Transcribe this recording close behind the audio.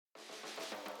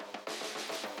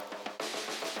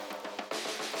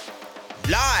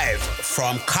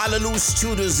From Callaloo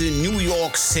Studios in New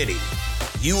York City,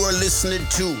 you are listening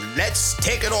to Let's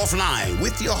Take It Offline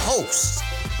with your host,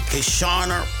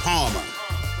 Kishana Palmer.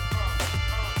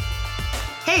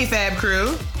 Hey, Fab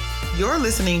Crew. You're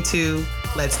listening to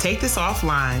Let's Take This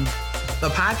Offline, the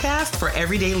podcast for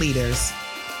everyday leaders.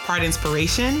 Part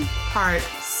inspiration, part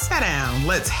sit down,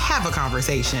 let's have a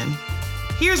conversation.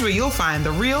 Here's where you'll find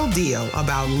the real deal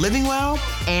about living well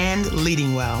and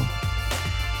leading well.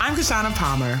 I'm Kishana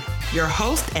Palmer, your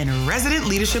host and resident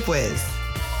leadership whiz.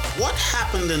 What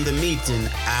happened in the meeting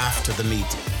after the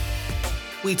meeting?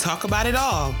 We talk about it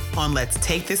all on Let's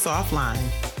Take This Offline.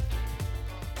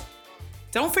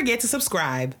 Don't forget to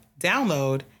subscribe,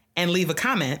 download, and leave a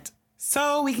comment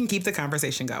so we can keep the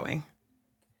conversation going.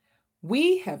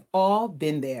 We have all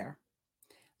been there.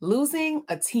 Losing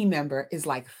a team member is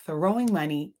like throwing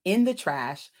money in the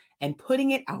trash and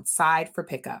putting it outside for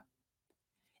pickup.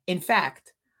 In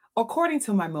fact, according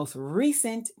to my most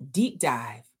recent deep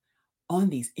dive on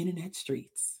these internet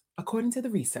streets, according to the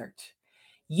research,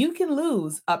 you can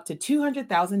lose up to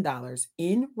 $200,000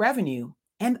 in revenue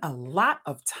and a lot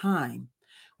of time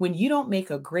when you don't make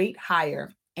a great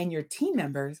hire and your team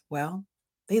members, well,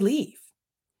 they leave.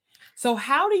 So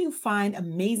how do you find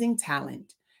amazing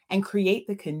talent and create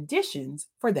the conditions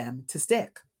for them to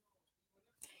stick?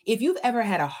 If you've ever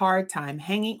had a hard time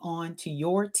hanging on to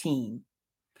your team,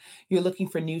 you're looking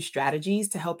for new strategies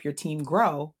to help your team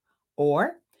grow,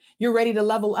 or you're ready to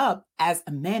level up as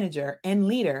a manager and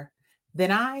leader, then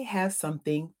I have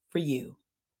something for you.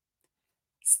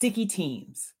 Sticky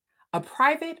Teams, a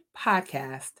private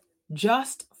podcast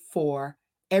just for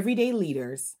everyday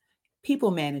leaders, people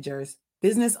managers,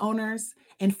 business owners,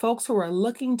 and folks who are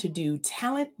looking to do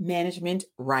talent management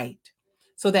right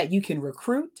so that you can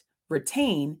recruit,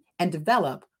 retain, and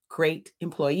develop great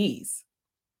employees.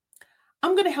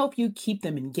 I'm going to help you keep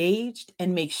them engaged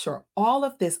and make sure all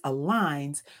of this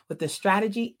aligns with the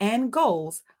strategy and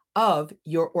goals of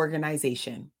your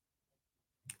organization.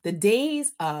 The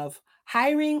days of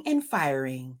hiring and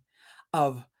firing,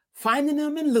 of finding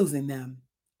them and losing them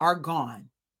are gone.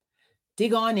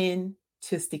 Dig on in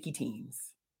to Sticky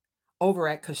Teams over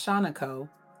at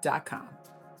kashanaco.com.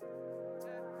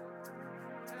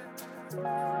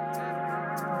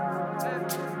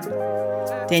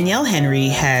 Danielle Henry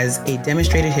has a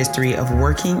demonstrated history of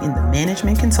working in the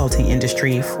management consulting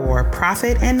industry for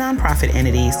profit and nonprofit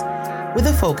entities with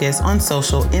a focus on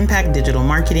social impact, digital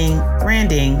marketing,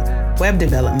 branding, web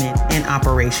development, and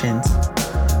operations.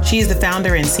 She is the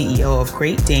founder and CEO of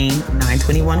Great Dane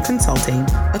 921 Consulting,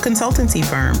 a consultancy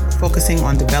firm focusing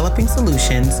on developing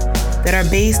solutions that are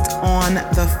based on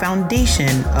the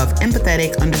foundation of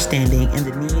empathetic understanding and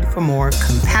the need for more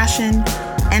compassion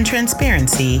and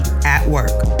transparency at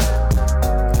work.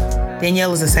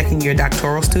 Danielle is a second-year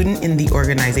doctoral student in the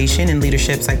Organization and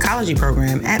Leadership Psychology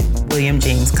program at William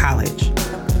James College.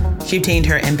 She obtained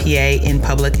her MPA in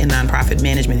Public and Nonprofit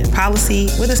Management and Policy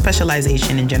with a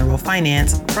specialization in General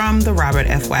Finance from the Robert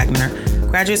F. Wagner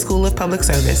Graduate School of Public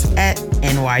Service at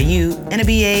NYU and a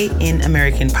BA in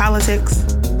American Politics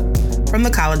from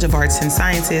the College of Arts and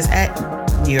Sciences at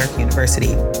New York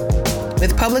University.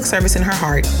 With public service in her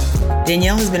heart,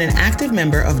 Danielle has been an active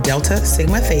member of Delta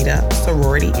Sigma Theta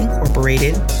Sorority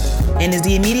Incorporated and is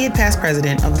the immediate past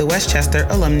president of the Westchester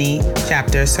Alumni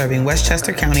Chapter serving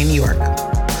Westchester County, New York.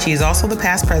 She is also the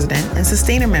past president and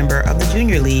sustainer member of the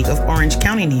Junior League of Orange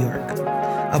County, New York.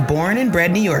 A born and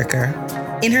bred New Yorker,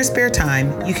 in her spare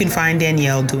time, you can find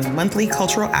Danielle doing monthly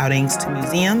cultural outings to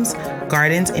museums,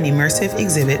 gardens, and immersive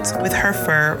exhibits with her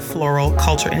fur, floral,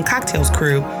 culture, and cocktails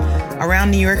crew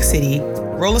around New York City,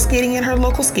 roller skating at her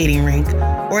local skating rink,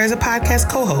 or as a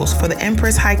podcast co-host for the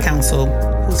Empress High Council,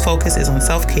 whose focus is on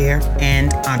self-care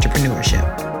and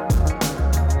entrepreneurship.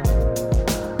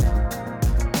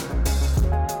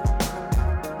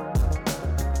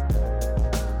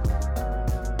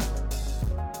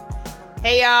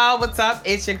 Hey y'all, what's up?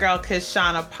 It's your girl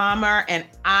Kishana Palmer, and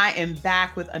I am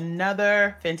back with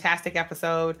another fantastic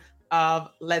episode of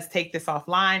Let's Take This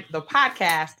Offline, the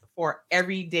podcast for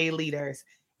everyday leaders.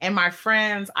 And my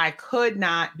friends, I could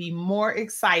not be more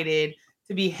excited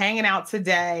to be hanging out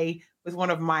today with one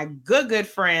of my good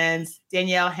friends,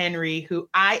 Danielle Henry, who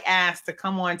I asked to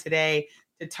come on today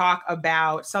to talk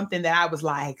about something that I was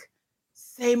like,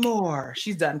 say more.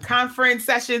 She's done conference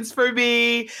sessions for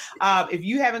me. If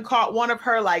you haven't caught one of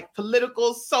her like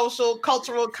political, social,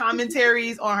 cultural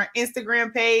commentaries on her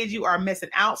Instagram page, you are missing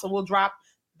out. So we'll drop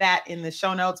that in the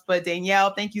show notes. But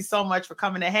Danielle, thank you so much for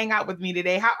coming to hang out with me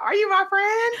today. How are you, my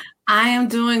friend? I am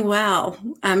doing well.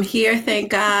 I'm here. Thank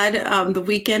God. The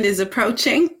weekend is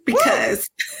approaching because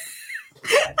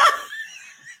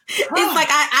It's like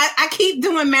I keep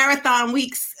doing marathon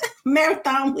weeks.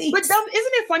 Marathon weeks. But isn't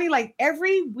it funny? Like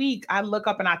every week I look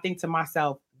up and I think to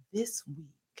myself, this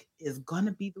week is going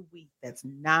to be the week that's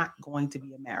not going to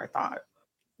be a marathon.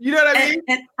 You know what I mean?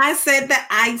 And I said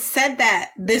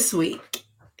that this week,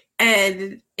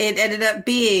 and it ended up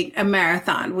being a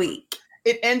marathon week.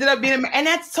 It ended up being, and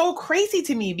that's so crazy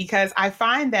to me because I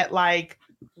find that like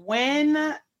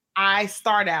when I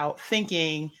start out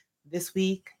thinking this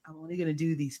week, I'm only going to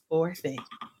do these 4 things.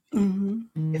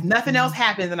 Mm-hmm. If nothing else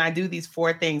happens and I do these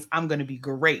 4 things, I'm going to be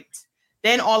great.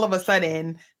 Then all of a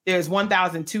sudden there's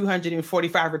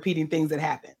 1,245 repeating things that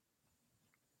happen.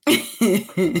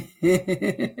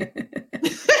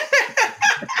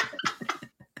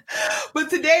 But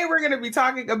today we're going to be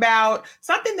talking about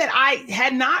something that I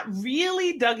had not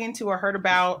really dug into or heard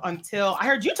about until I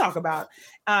heard you talk about.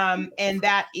 And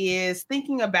that is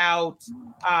thinking about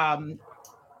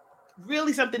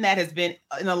really something that has been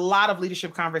in a lot of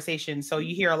leadership conversations. So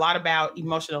you hear a lot about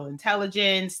emotional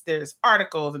intelligence. There's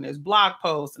articles and there's blog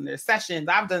posts and there's sessions.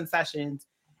 I've done sessions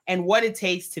and what it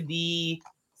takes to be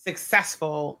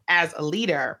successful as a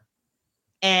leader.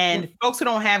 And folks who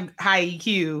don't have high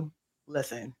EQ,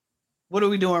 listen, what are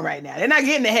we doing right now? They're not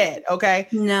getting ahead, okay?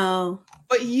 No.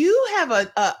 But you have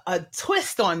a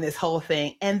twist on this whole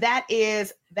thing, and that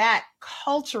is that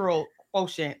cultural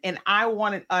quotient. And I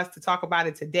wanted us to talk about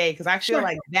it today because I feel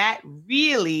like that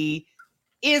really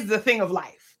is the thing of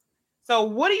life. So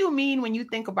what do you mean when you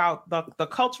think about the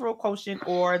cultural quotient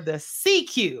or the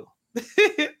CQ?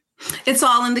 It's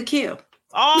all in the Q.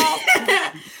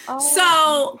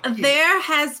 So there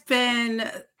has been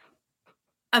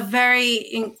a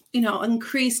very,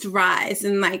 increased rise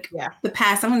in the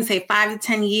past, I'm going to say 5 to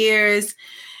 10 years,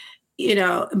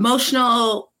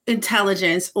 emotional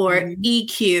intelligence or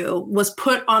EQ was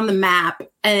put on the map,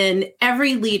 and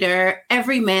every leader,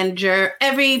 every manager,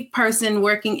 every person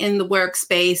working in the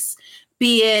workspace,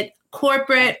 be it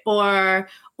corporate or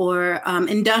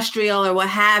industrial or what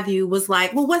have you, was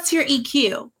like, well, what's your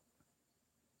EQ?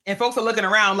 And folks are looking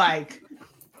around like,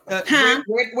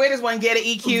 where does one get an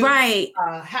EQ? Right.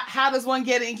 How does one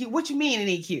get an EQ? What you mean an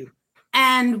EQ?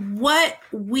 And what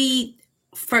we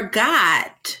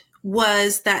forgot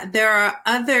was that there are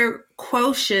other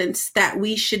quotients that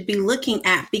we should be looking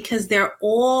at because they're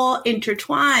all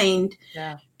intertwined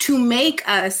to make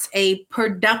us a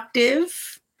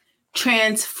productive,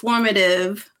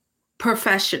 transformative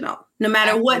professional, no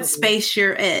matter what space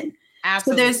you're in.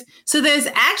 Absolutely. So there's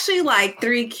actually like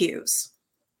 3 Qs.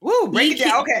 Woo, break it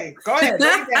down. Okay, go ahead.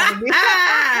 Break it down.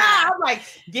 I'm like,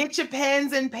 get your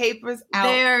pens and papers out.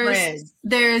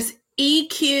 There's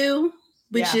EQ,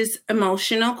 which is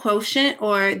emotional quotient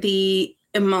or the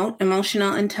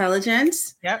emotional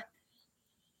intelligence. Yep.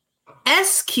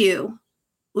 SQ,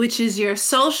 which is your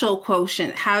social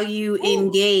quotient, how you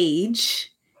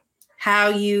engage, how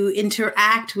you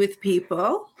interact with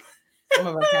people. Some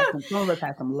of us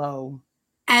have some low.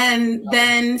 And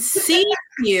then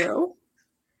CQ,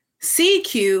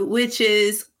 which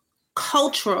is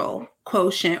cultural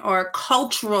quotient or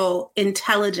cultural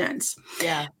intelligence.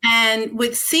 Yeah. And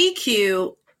with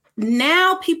CQ,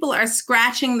 now people are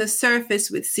scratching the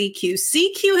surface with CQ.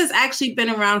 CQ has actually been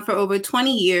around for over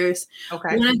 20 years.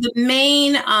 Okay. One of the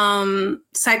main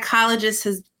psychologists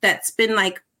that's been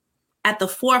like at the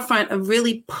forefront of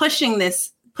really pushing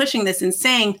this and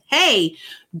saying, hey,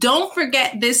 don't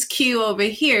forget this Q over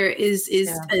here is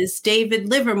David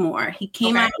Livermore. He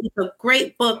came out with a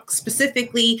great book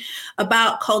specifically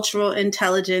about cultural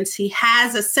intelligence. He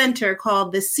has a center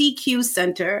called the CQ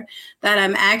Center that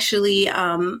I'm actually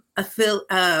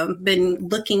been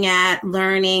looking at,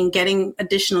 learning, getting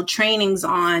additional trainings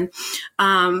on.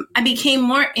 I became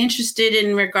more interested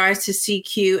in regards to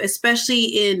CQ, especially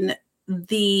in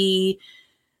the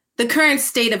current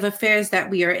state of affairs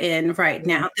that we are in right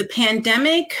now. The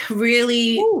pandemic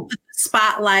really put the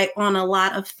spotlight on a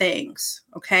lot of things.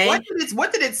 Okay. What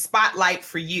did it spotlight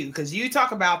for you? Because you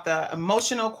talk about the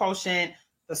emotional quotient,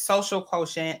 the social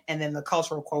quotient, and then the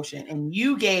cultural quotient. And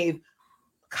you gave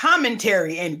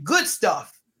commentary and good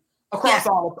stuff across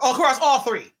all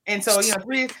 3. And so,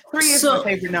 3 is my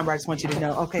favorite number. I just want you to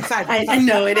know. Okay. I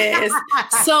know it is.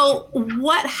 So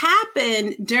what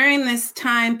happened during this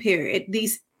time period,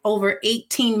 these over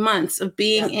 18 months of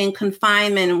being in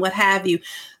confinement and what have you,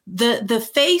 the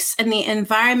face and the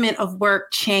environment of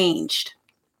work changed.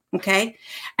 Okay.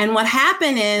 And what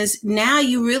happened is now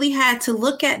you really had to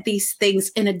look at these things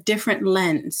in a different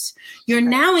lens. You're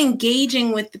now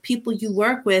engaging with the people you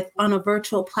work with on a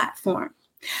virtual platform.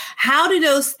 How do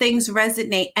those things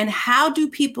resonate? And how do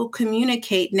people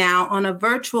communicate now on a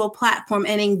virtual platform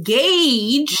and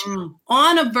engage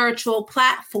on a virtual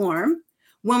platform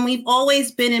when we've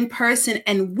always been in person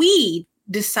and we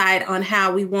decide on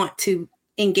how we want to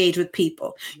engage with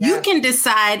people? Yes. You can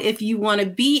decide if you want to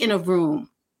be in a room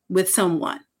with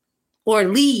someone or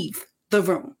leave the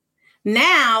room.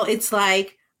 Now it's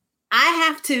like, I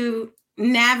have to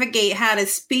navigate how to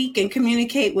speak and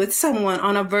communicate with someone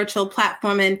on a virtual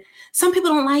platform. And some people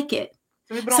don't like it.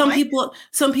 Some people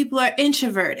are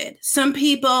introverted. Some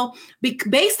people,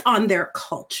 based on their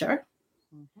culture,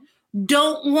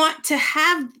 don't want to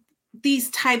have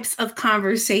these types of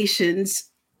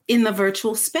conversations in the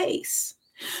virtual space.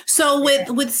 So with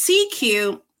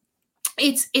CQ,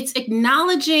 it's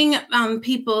acknowledging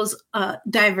people's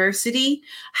diversity,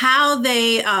 how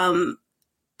they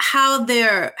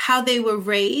were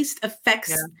raised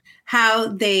affects how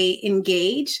they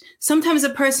engage. Sometimes a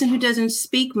person who doesn't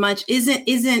speak much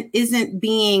isn't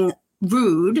being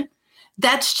rude.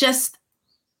 That's just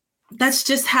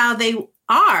how they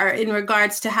are in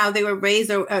regards to how they were raised,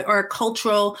 or a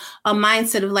cultural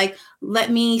mindset of like,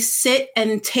 let me sit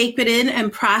and take it in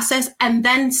and process and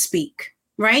then speak,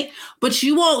 right? But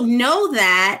you won't know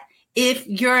that if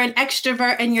you're an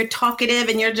extrovert and you're talkative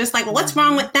and you're just like, well, what's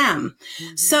wrong with them?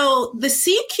 So the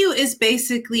CQ is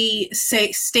basically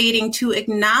stating to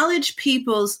acknowledge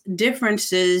people's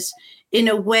differences in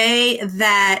a way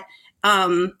that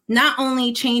not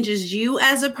only changes you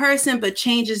as a person, but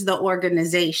changes the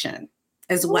organization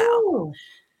as well. Ooh.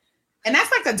 And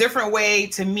that's like a different way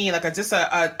to me, like a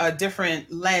different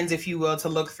lens, if you will, to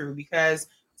look through, because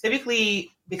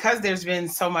typically, because there's been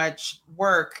so much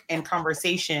work and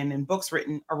conversation and books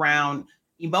written around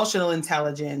emotional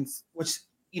intelligence, which,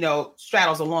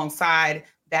 straddles alongside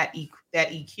that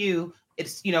EQ.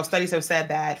 It's, studies have said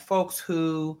that folks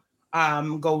who are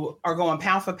going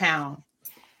pound for pound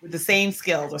with the same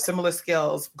skills or similar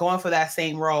skills, going for that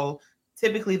same role,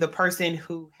 typically the person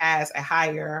who has a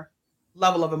higher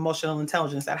level of emotional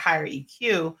intelligence, that higher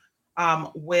EQ,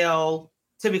 will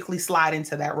typically slide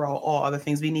into that role, all other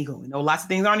things being equal. We know lots of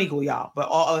things aren't equal, y'all, but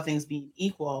all other things being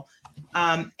equal.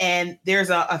 And there's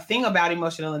a thing about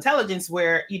emotional intelligence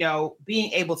where,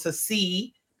 being able to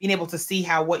see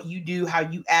how what you do, how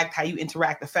you act, how you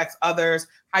interact affects others,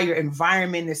 how your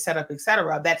environment is set up, et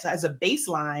cetera. That's as a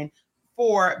baseline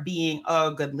for being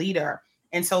a good leader.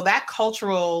 And so that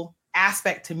cultural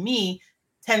aspect to me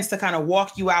tends to kind of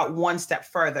walk you out one step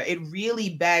further. It really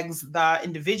begs the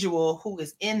individual who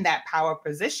is in that power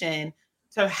position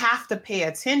to have to pay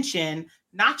attention,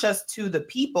 not just to the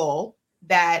people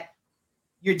that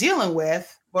you're dealing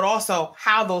with, but also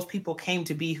how those people came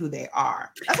to be who they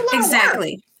are. That's a lot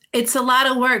exactly. of work. It's a lot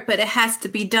of work, but it has to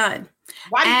be done.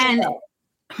 Why do you think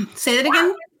that? Say that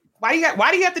again? Why do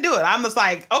you have to do it? I'm just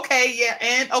like, okay, yeah,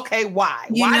 and okay, why?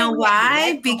 You know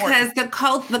why? Because the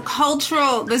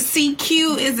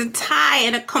CQ is a tie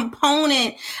and a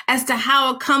component as to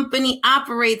how a company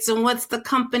operates and what's the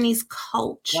company's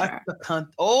culture.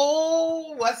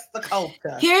 What's the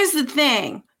culture? Here's the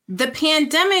thing. The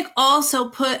pandemic also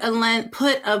put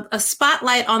a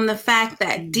spotlight on the fact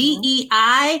that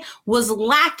DEI was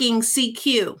lacking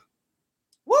CQ.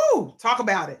 Woo! Talk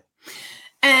about it.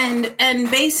 And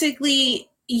basically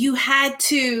you had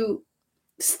to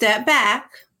step back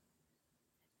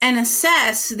and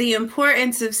assess the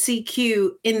importance of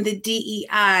CQ in the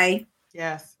DEI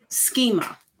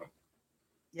schema.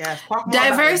 Yes.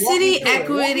 Diversity,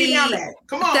 equity.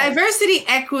 Come on. Diversity,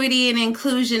 equity, and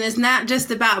inclusion is not just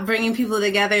about bringing people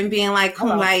together and being like,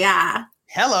 kumbaya.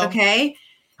 Hello. Okay.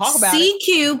 Talk about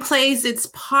CQ plays its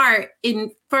part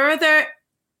in further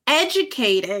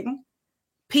educating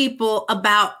people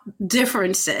about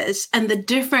differences and the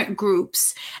different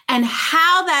groups and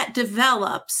how that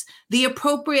develops the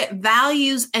appropriate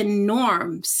values and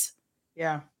norms.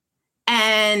 Yeah.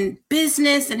 And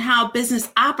business and how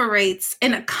business operates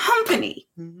in a company.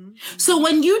 Mm-hmm. So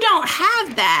when you don't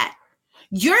have that,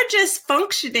 you're just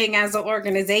functioning as an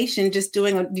organization, just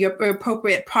doing your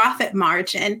appropriate profit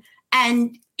margin,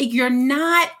 and you're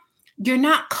not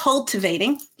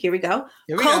cultivating.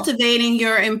 Cultivating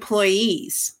your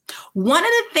employees. One of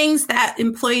the things that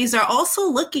employees are also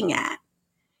looking at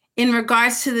in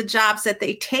regards to the jobs that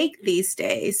they take these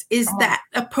days is that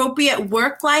appropriate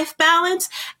work-life balance.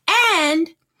 And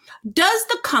does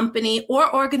the company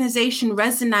or organization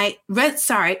resonate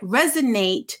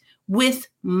with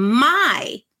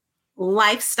my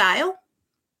lifestyle,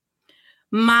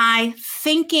 my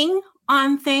thinking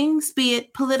on things, be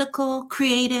it political,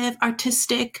 creative,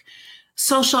 artistic,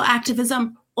 social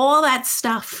activism, all that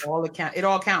stuff. It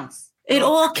all counts. It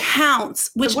all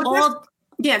counts,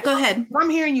 Yeah, go ahead. I'm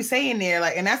hearing you saying there,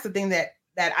 like, and that's the thing that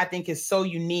I think is so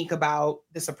unique about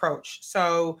this approach.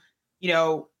 So,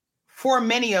 for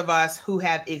many of us who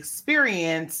have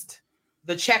experienced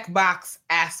the checkbox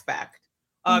aspect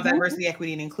of diversity,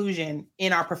 equity, and inclusion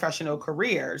in our professional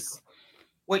careers,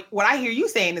 what I hear you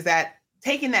saying is that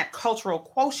taking that cultural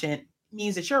quotient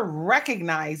means that you're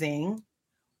recognizing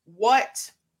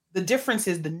what the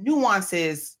differences, the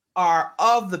nuances are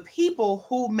of the people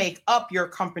who make up your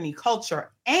company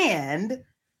culture, and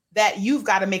that you've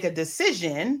got to make a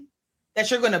decision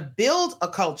that you're going to build a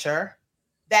culture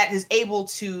that is able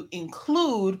to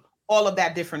include all of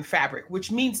that different fabric,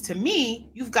 which means to me,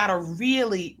 you've got to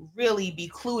really, really be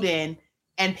clued in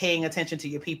and paying attention to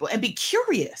your people and be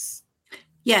curious.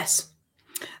 Yes.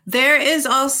 There is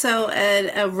also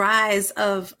a rise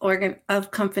of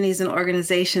companies and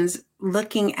organizations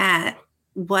looking at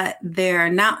what their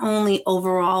not only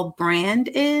overall brand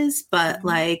is, but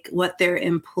like what their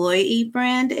employee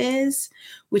brand is,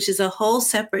 which is a whole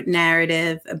separate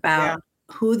narrative about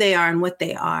who they are and what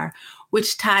they are,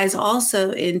 which ties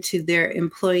also into their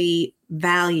employee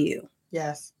value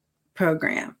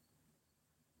program.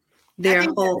 Their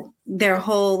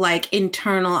whole like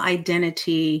internal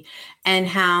identity and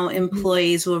how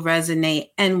employees will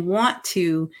resonate and want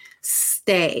to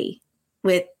stay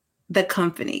with the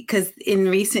company, because in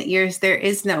recent years there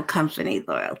is no company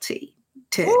loyalty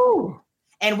to. Ooh.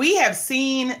 And we have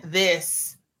seen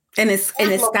this, and it's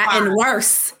gotten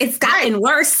worse. It's gotten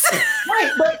worse.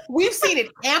 Right, but we've seen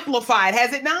it amplified,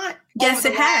 has it not? Yes,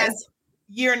 it has.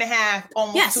 Year and a half,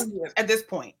 almost 2 years at this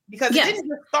point, because it didn't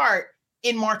just start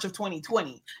in March of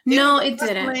 2020. No, it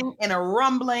didn't. And a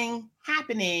rumbling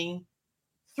happening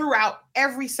throughout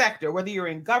every sector, whether you're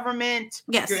in government,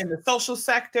 you're in the social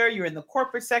sector, you're in the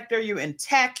corporate sector, you're in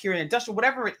tech, you're in industrial,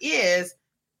 whatever it is,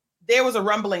 there was a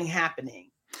rumbling happening.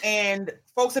 And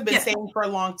folks have been saying for a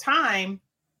long time,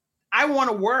 I want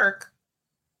to work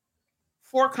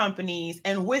for companies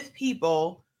and with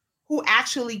people who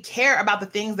actually care about the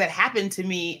things that happen to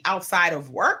me outside of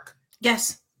work.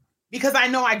 Yes. Because I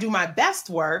know I do my best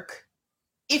work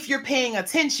if you're paying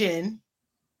attention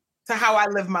to how I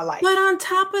live my life. But on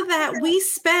top of that, we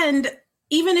spend,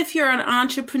 even if you're an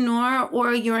entrepreneur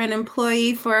or you're an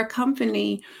employee for a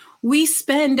company, we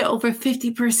spend over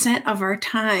 50% of our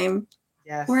time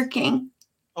working.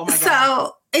 Oh my God.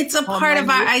 So it's a part of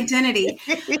our identity.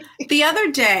 The other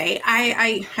day,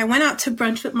 I went out to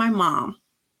brunch with my mom,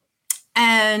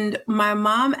 and my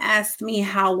mom asked me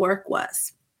how work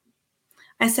was.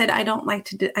 I said, I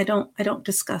don't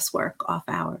discuss work off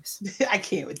hours. I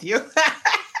can't with you.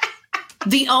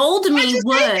 The old me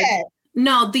would.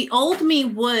 No, the old me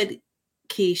would,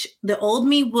 Keish. The old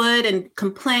me would and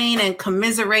complain and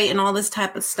commiserate and all this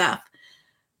type of stuff.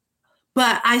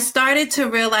 But I started to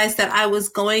realize that I was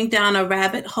going down a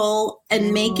rabbit hole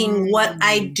and making what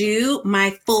I do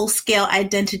my full scale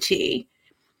identity.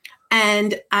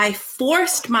 And I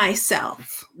forced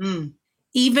myself,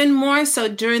 even more so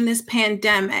during this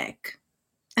pandemic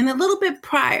and a little bit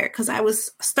prior, because I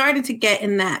was starting to get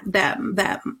in that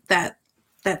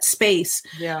space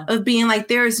of being like,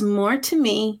 there is more to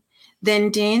me than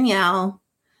Danielle,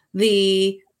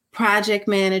 the project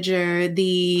manager,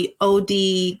 the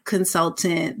OD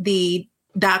consultant, the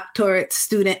doctorate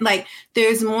student. Like,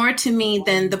 there's more to me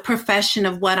than the profession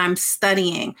of what I'm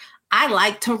studying. I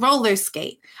like to roller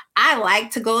skate. I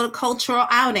like to go to cultural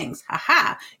outings.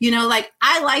 Like,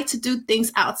 I like to do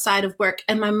things outside of work.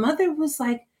 And my mother was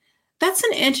like, that's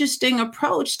an interesting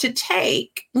approach to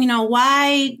take.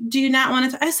 Why do you not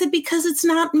want to? I said, because it's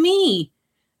not me.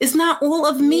 It's not all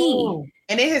of me. Ooh.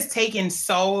 And it has taken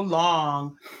so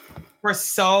long for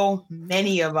so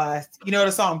many of us. You know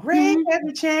the song, Break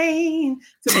Every Chain,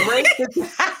 to break the to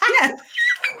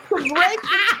break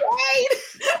the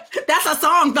chain. That's a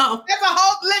song, though. That's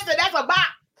a bop.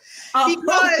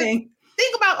 Because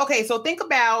think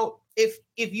about if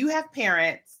you have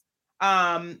parents,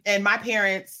 and my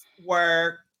parents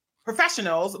were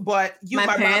professionals, but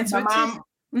my mom,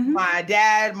 my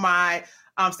dad, my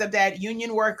stepdad,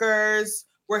 union workers,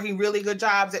 working really good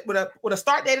jobs with a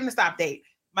start date and a stop date.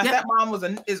 My stepmom was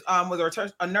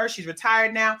a nurse. She's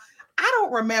retired now. I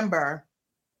don't remember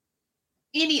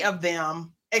any of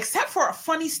them, except for a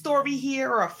funny story here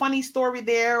or a funny story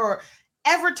there, or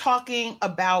ever talking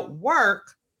about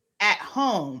work at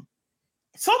home.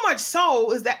 So much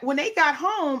so is that when they got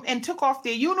home and took off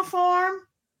their uniform,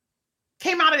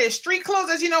 came out of their street clothes,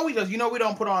 as we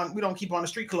don't keep on the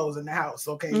street clothes in the house.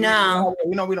 Okay. No.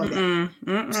 We don't.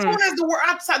 As soon as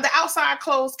the outside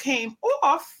clothes came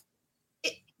off,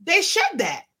 they shed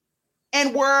that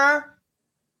and were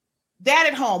dad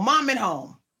at home, mom at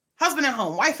home, husband at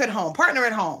home, wife at home, partner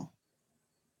at home.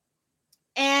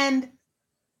 And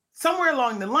somewhere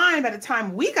along the line, by the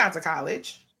time we got to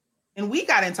college and we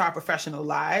got into our professional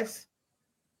lives,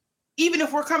 even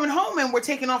if we're coming home and we're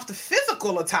taking off the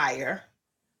physical attire,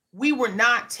 we were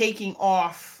not taking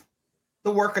off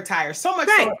the work attire. So much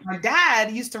so, my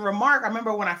dad used to remark, I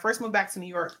remember when I first moved back to New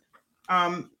York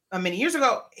many years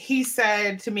ago, he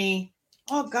said to me,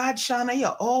 oh God, Shauna,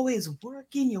 you're always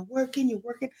working, you're working.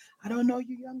 I don't know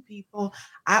you young people.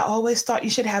 I always thought you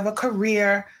should have a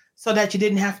career so that you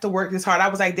didn't have to work this hard. I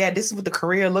was like, Dad, this is what the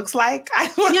career looks like.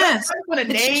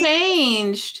 It's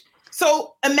changed.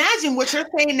 So imagine what you're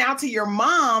saying now to your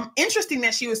mom. Interesting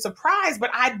that she was surprised, but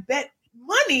I bet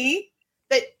money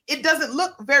that it doesn't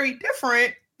look very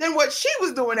different than what she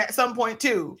was doing at some point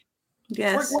too.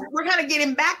 Yes. We're kind of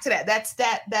getting back to that. That's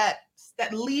that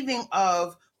leaving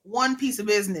of one piece of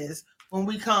business when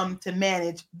we come to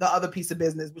manage the other piece of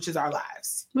business, which is our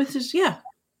lives. Which is, yeah.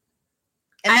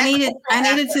 And I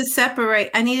needed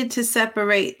to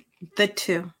separate the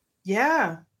two.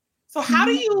 Yeah. So how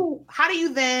do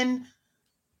you then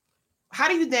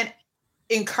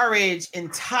encourage,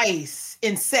 entice,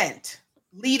 incent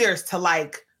leaders to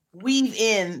like weave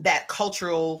in that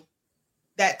cultural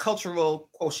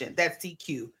quotient, that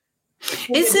CQ?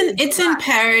 It's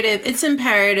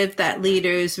imperative that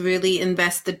leaders really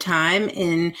invest the time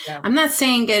in, I'm not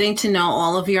saying getting to know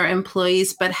all of your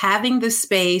employees, but having the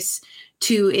space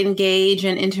to engage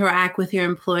and interact with your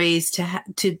employees, to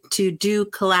do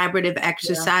collaborative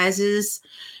exercises,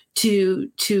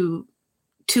 to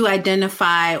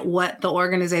identify what the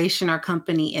organization or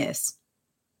company is.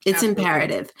 It's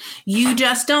imperative. You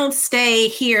just don't stay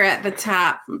here at the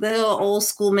top, the little old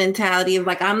school mentality of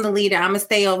like, I'm the leader, I'm gonna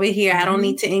stay over here. I don't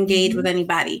need to engage with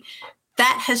anybody.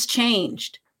 That has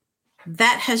changed.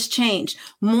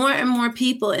 More and more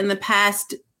people in the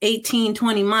past 18,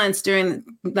 20 months during,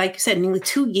 like you said, nearly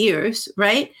 2 years,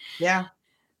 right? Yeah.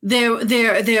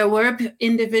 There were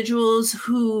individuals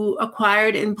who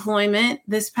acquired employment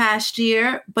this past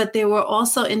year, but there were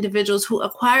also individuals who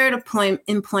acquired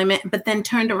employment, but then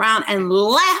turned around and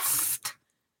left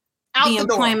the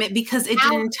employment because it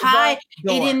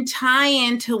didn't tie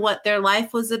into what their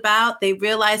life was about. They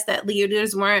realized that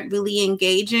leaders weren't really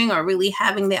engaging or really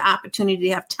having the opportunity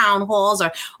to have town halls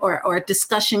or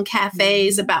discussion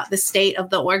cafes about the state of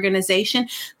the organization.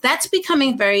 That's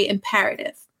becoming very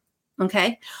imperative.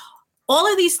 Okay. All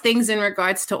of these things in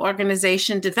regards to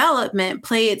organization development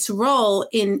play its role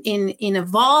in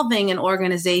evolving an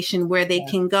organization where they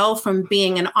can go from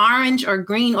being an orange or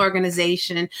green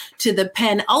organization to the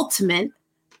penultimate,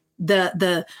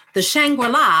 the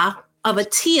Shangri-La of a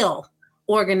teal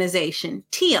organization.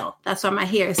 Teal. That's why my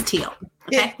hair is teal.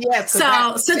 Okay.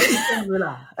 So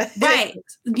right.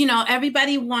 You know,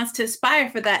 everybody wants to aspire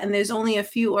for that. And there's only a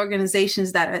few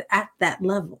organizations that are at that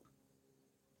level.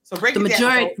 So break the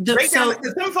majority. Because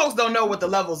some folks don't know what the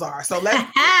levels are. So let's.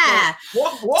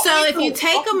 So if you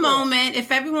take a moment, if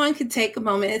everyone could take a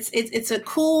moment, it's a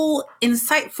cool,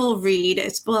 insightful read.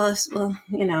 It's well,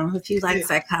 you know, if you like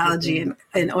psychology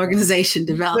and organization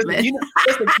development.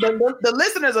 Listen, the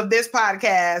listeners of this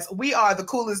podcast, we are the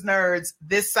coolest nerds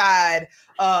this side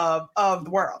of the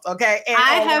world, okay, and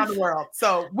all around the world.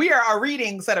 So we are a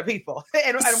reading set of people.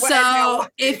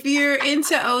 If you're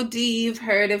into OD, you've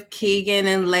heard of Keegan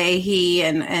and Leahy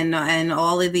and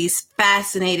all of these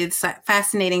fascinating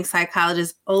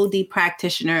psychologists, OD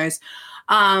practitioners.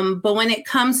 But when it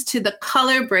comes to the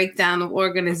color breakdown of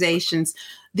organizations,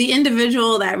 the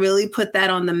individual that really put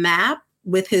that on the map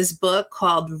with his book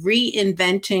called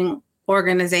Reinventing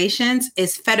Organizations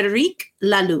is Frédéric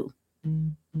Laloux.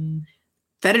 Mm-hmm.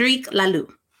 Frédéric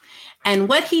Laloux. And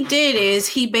what he did is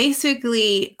he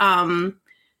basically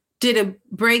did a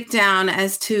breakdown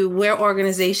as to where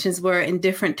organizations were in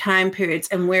different time periods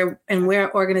and where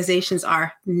organizations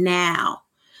are now.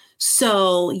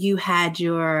 So you had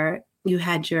your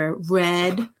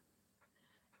red,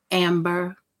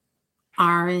 amber,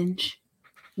 orange,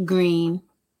 green,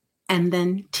 and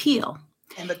then teal.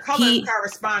 And the colors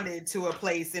corresponded to a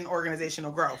place in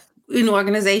organizational growth. In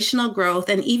organizational growth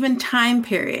and even time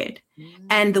period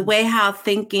and the way how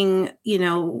thinking, you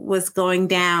know, was going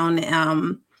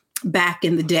down back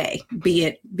in the day, be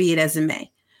it as it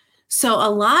may. So a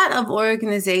lot of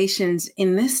organizations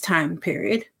in this time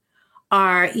period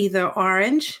are either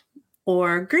orange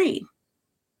or green.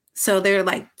 So they're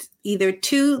like either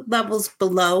 2 levels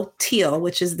below teal,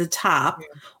 which is the top,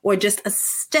 or just a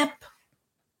step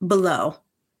below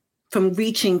from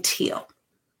reaching teal.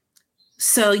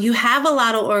 So you have a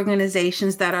lot of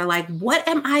organizations that are like, what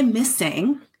am I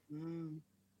missing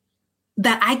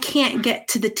that I can't get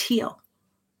to the teal?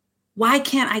 Why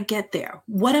can't I get there?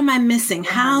 What am I missing?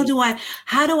 How do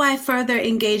I further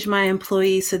engage my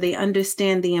employees so they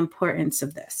understand the importance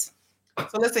of this?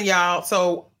 So listen, y'all.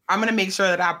 So I'm going to make sure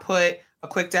that I put a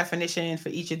quick definition for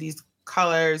each of these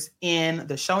colors in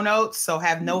the show notes. So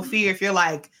have no fear if you're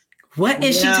like, what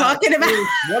is she talking about?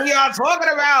 What are y'all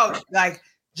talking about? Like,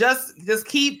 just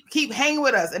keep hanging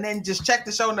with us and then just check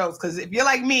the show notes. Because if you're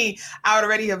like me, I would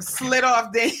already have slid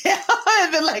off there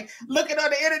and been like looking on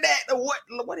the internet.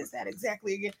 What is that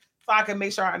exactly again? So I can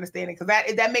make sure I understand it.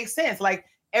 Because that makes sense. Like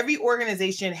every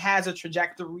organization has a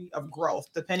trajectory of growth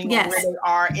depending on where they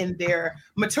are in their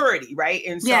maturity, right?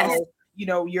 And so you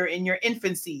know, you're in your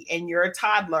infancy and you're a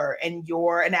toddler and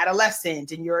you're an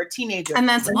adolescent and you're a teenager. And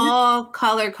that's all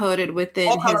color-coded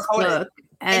within his book.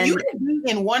 And you can be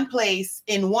in one place,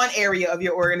 in one area of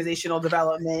your organizational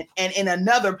development and in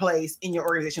another place in your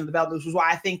organizational development, which is why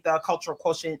I think the cultural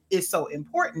quotient is so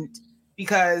important,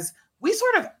 because we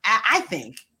sort of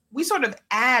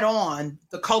add on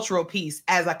the cultural piece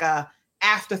as like a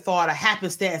afterthought, a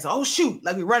happenstance. Oh shoot,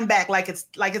 like we run back like it's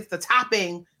the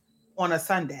topping on a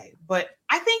Sunday. But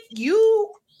I think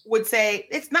you would say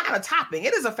it's not a topping.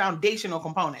 It is a foundational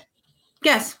component.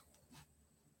 Yes,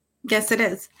 it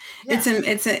is. Yeah.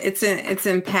 It's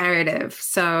imperative.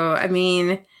 So, I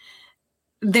mean,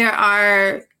 there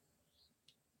are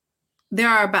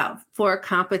about 4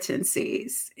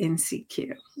 competencies in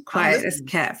CQ. Quiet as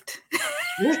kept.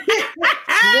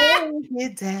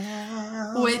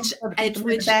 Which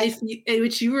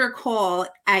you recall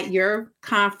at your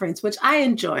conference, which I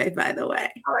enjoyed, by the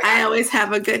way. I always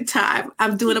have a good time.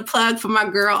 I'm doing a plug for my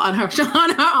girl on her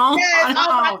own.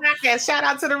 Yes, shout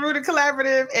out to the Rooted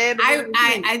Collaborative. And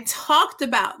I talked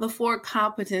about the 4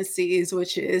 competencies,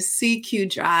 which is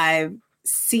CQ drive,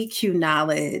 CQ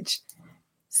knowledge,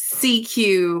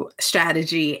 CQ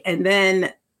strategy, and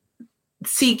then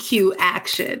CQ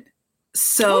action.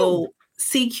 So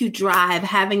CQ drive,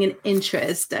 having an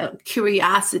interest, a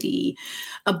curiosity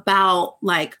about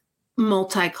like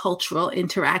multicultural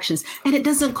interactions. And it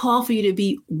doesn't call for you to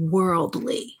be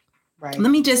worldly. Right.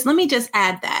 Let me just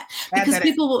add that, because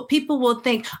people will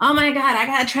think, oh my God, I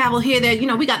gotta travel here, there. You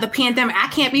know, we got the pandemic. I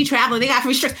can't be traveling. They got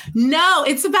restrictions. No,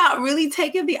 it's about really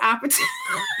taking the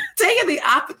opportunity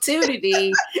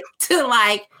to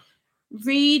like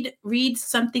read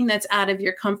something that's out of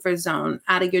your comfort zone,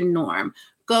 out of your norm.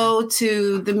 Go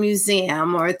to the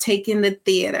museum or take in the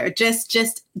theater. Just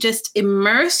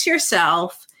immerse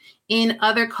yourself in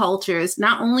other cultures,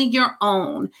 not only your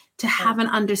own, to have an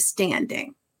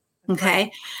understanding.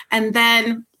 Okay. And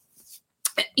then,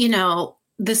 you know,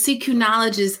 the CQ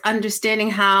knowledge is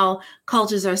understanding how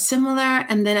cultures are similar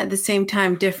and then at the same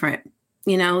time different,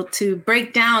 you know, to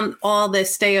break down all the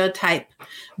stereotype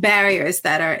barriers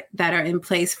that are in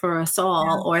place for us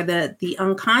all, or the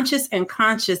unconscious and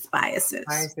conscious biases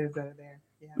that are there.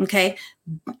 Yeah. Okay.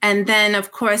 And then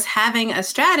of course, having a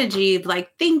strategy of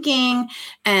like thinking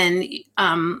and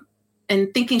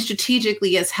thinking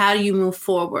strategically as how do you move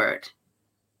forward?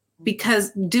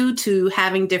 Because due to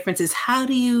having differences, how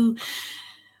do you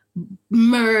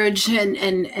merge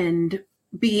and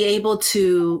be able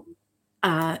to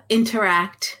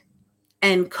interact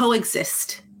and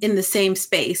coexist in the same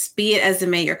space, be it as it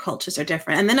may, your cultures are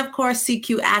different. And then of course,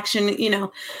 CQ action, you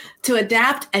know, to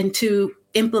adapt and to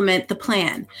implement the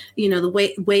plan, you know, the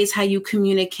ways how you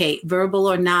communicate,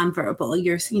 verbal or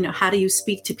nonverbal, how do you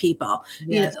speak to people,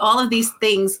 you know, all of these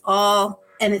things, and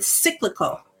it's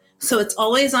cyclical. So it's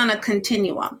always on a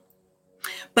continuum.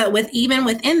 But even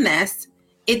within this,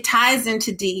 it ties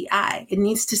into DEI. It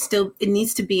needs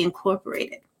to be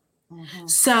incorporated. Mm-hmm.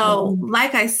 So,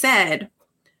 like I said,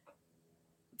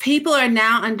 people are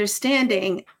now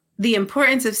understanding the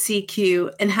importance of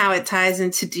CQ and how it ties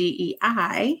into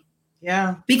DEI.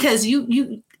 Yeah. Because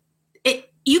you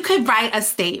could write a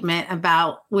statement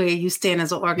about where you stand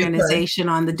as an organization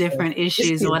on the different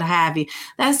issues or what have you.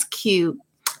 That's cute.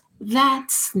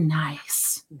 That's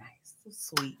nice.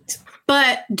 Sweet.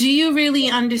 But do you really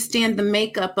understand the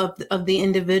makeup of the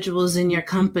individuals in your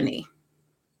company?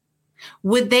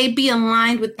 Would they be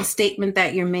aligned with the statement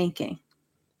that you're making?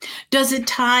 Does it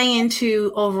tie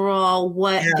into overall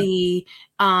what the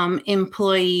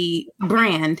employee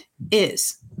brand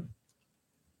is?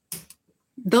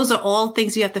 Those are all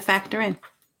things you have to factor in.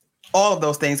 All of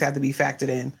those things have to be factored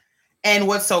in. And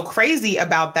what's so crazy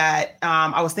about that,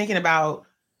 I was thinking about,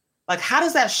 like, how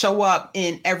does that show up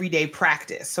in everyday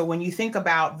practice? So when you think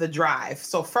about the drive,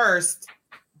 so first,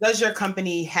 does your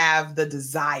company have the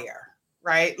desire,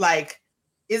 right? Like,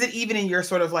 is it even in your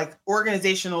sort of like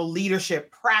organizational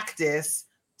leadership practice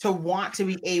to want to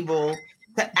be able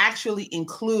to actually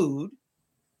include,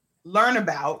 learn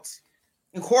about,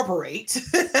 incorporate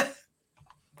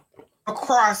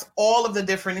across all of the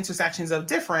different intersections of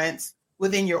difference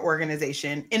within your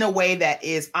organization in a way that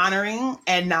is honoring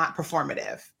and not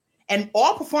performative. And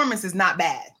all performance is not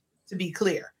bad, to be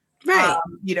clear. Right.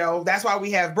 That's why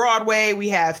we have Broadway, we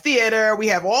have theater, we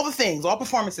have all the things. All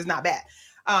performance is not bad.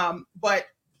 But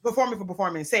performing for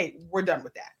performance sake, we're done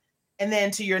with that. And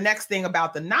then to your next thing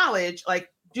about the knowledge, like,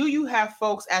 do you have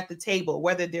folks at the table,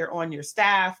 whether they're on your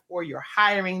staff or you're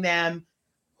hiring them,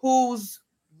 whose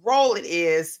role it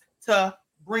is to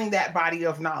bring that body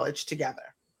of knowledge together?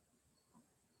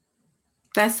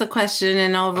 That's the question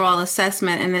in overall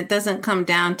assessment. And it doesn't come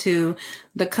down to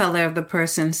the color of the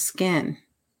person's skin.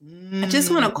 I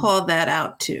just want to call that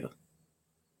out too.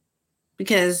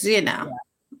 Because,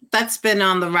 that's been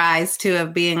on the rise too,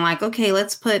 of being like, okay,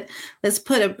 let's put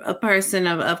a person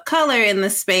of color in the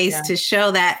space to show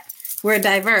that we're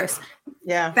diverse.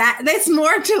 Yeah. There's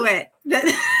more to it.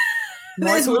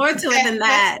 There's more to it than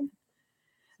that.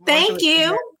 Thank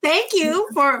you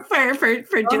for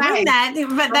doing that.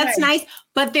 But that's nice.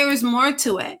 But there is more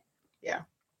to it. Yeah.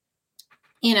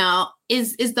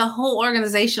 Is the whole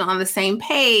organization on the same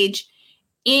page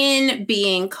in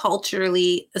being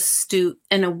culturally astute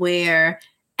and aware?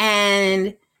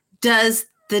 And does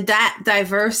the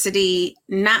diversity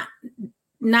not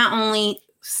only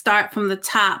start from the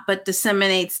top, but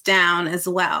disseminates down as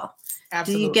well?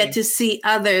 Absolutely. Do you get to see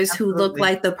others who look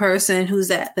like the person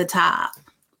who's at the top?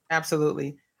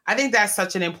 Absolutely. I think that's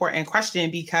such an important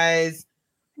question because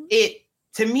it,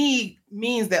 to me,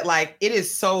 means that like it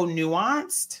is so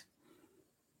nuanced.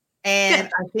 And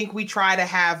I think we try to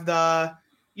have the,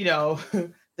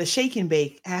 the shake and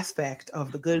bake aspect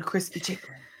of the good crispy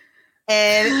chicken.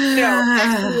 And,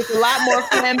 it's a lot more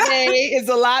flambe. It's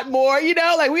a lot more,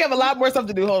 like we have a lot more stuff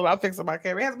to do. Hold on, I'm fixing my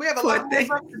camera. We have a lot more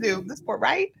stuff to do. This part,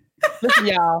 right? Listen,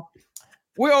 y'all,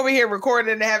 we're over here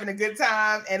recording and having a good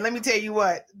time. And let me tell you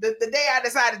what, the day I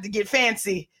decided to get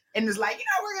fancy and it's like,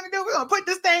 what we're going to do? We're going to put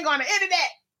this thing on the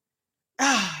internet.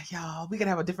 Y'all, we can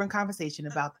have a different conversation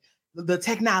about the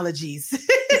technologies.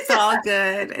 It's all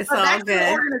good. It's all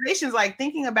good. Organizations like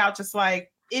thinking about just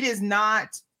like, it is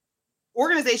not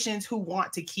organizations who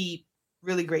want to keep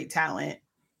really great talent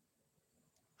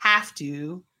have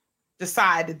to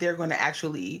decide that they're going to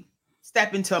actually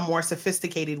step into more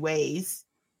sophisticated ways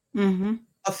of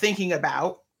thinking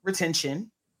about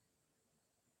retention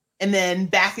and then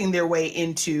backing their way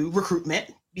into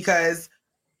recruitment. Because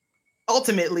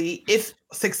ultimately, if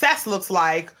success looks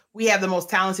like we have the most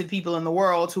talented people in the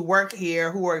world who work here,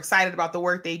 who are excited about the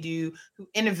work they do, who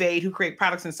innovate, who create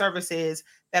products and services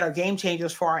that are game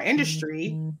changers for our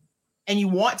industry, and you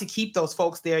want to keep those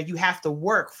folks there, you have to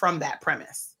work from that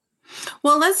premise.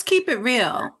 Well, let's keep it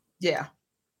real. Yeah.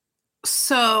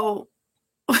 So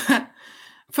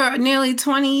for nearly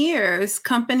 20 years,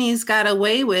 companies got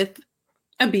away with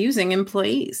abusing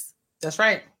employees. That's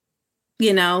right.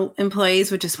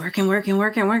 Employees were just working because,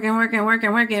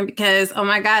 oh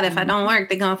my God, if I don't work,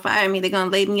 they're going to fire me. They're going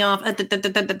to lay me off.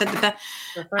 Right.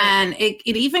 And it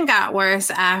even got worse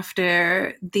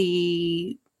after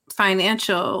the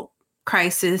financial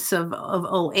crisis of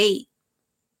 2008.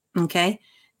 Okay.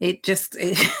 It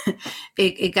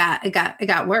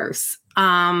got worse.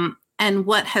 And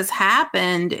what has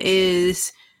happened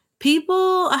is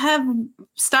people have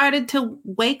started to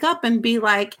wake up and be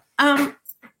like,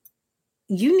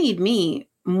 you need me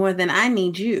more than I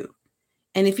need you.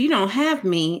 And if you don't have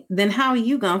me, then how are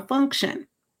you going to function?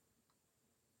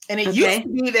 And it used to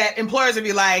be that employers would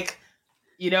be like,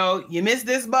 you missed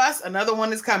this bus, another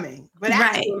one is coming. But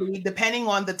actually, depending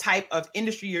on the type of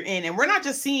industry you're in, and we're not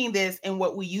just seeing this in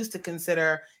what we used to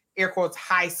consider, air quotes,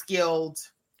 high skilled.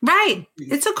 Right.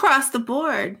 It's across the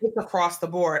board. It's across the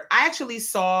board. I actually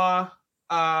saw,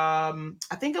 I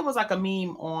think it was like a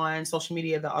meme on social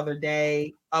media the other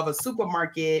day of a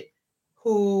supermarket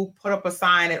who put up a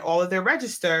sign at all of their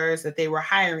registers that they were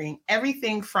hiring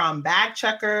everything from bag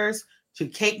checkers to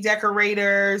cake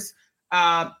decorators,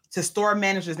 to store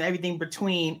managers and everything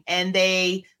between. And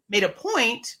they made a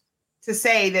point to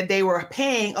say that they were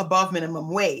paying above minimum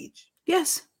wage.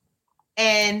 Yes.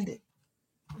 And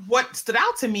what stood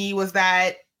out to me was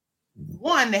that,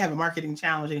 one, they have a marketing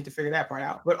challenge. They need to figure that part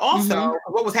out. But also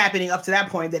what was happening up to that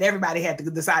point that everybody had to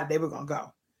decide they were going to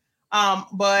go.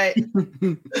 But it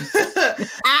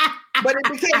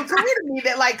became clear to me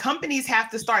that like companies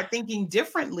have to start thinking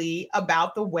differently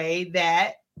about the way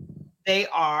that they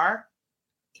are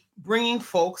bringing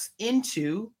folks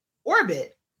into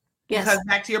orbit. Yes. Because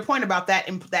back to your point about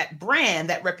that brand,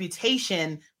 that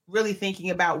reputation, really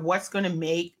thinking about what's going to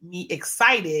make me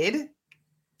excited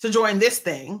to join this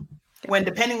thing when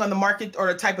depending on the market or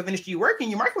the type of industry you work in,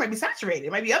 your market might be saturated.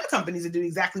 It might be other companies that do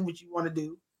exactly what you want to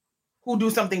do, who do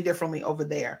something differently over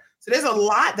there. So there's a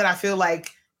lot that I feel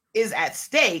like is at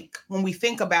stake when we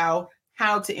think about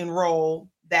how to enroll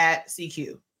that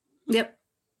CQ. Yep.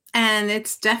 And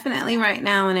it's definitely right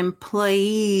now an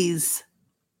employees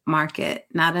market,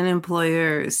 not an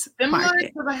employer's Similar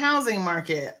market. to the housing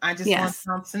market. I just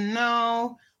want them to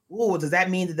know, does that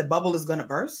mean that the bubble is going to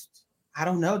burst? I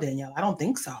don't know, Danielle. I don't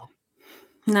think so.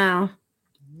 No.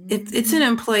 It's an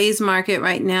employees market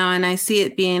right now, and I see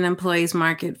it being an employees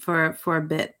market for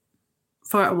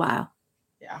a while.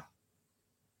 Yeah.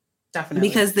 Definitely.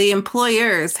 Because the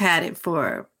employers had it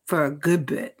for a good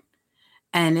bit.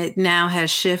 And it now has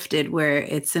shifted where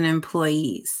it's an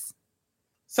employees.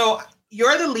 So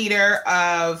you're the leader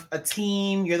of a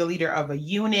team, you're the leader of a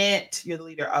unit, you're the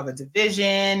leader of a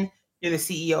division, you're the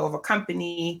CEO of a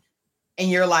company, and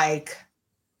you're like,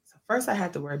 so first I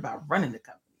had to worry about running the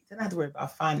company. Then I had to worry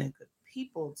about finding good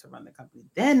people to run the company.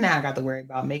 Then now I got to worry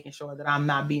about making sure that I'm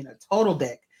not being a total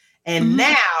dick. And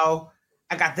now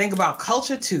I got to think about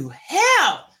culture too.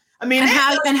 Hell, I mean,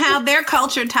 and how their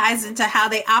culture ties into how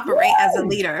they operate as a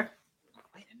leader.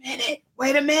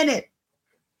 Wait a minute.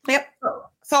 Yep.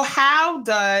 So how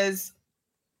does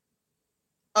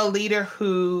a leader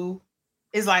who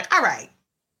is like, all right,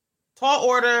 tall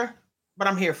order, but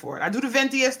I'm here for it. I do the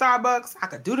venti at Starbucks. I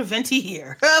could do the venti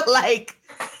here. Like,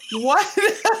 what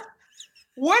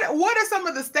are some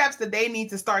of the steps that they need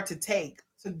to start to take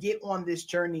to get on this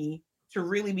journey to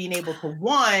really being able to,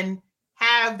 one,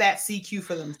 have that CQ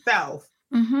for themselves,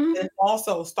 and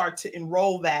also start to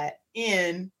enroll that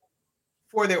in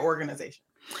for their organization?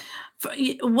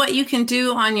 What you can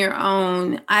do on your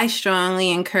own, I strongly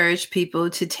encourage people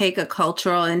to take a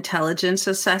cultural intelligence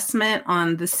assessment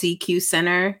on the CQ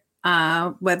Center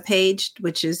webpage,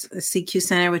 which is a CQ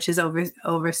Center, which is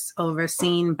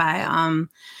overseen by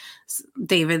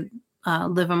David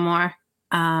Livermore.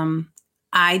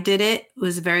 I did it. It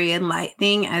was very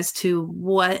enlightening as to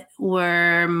what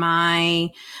were my,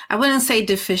 I wouldn't say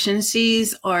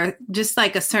deficiencies, or just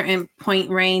like a certain point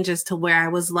range as to where I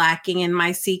was lacking in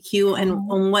my CQ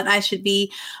and what I should be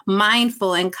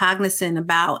mindful and cognizant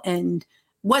about, and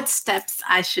what steps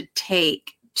I should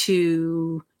take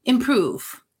to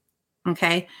improve.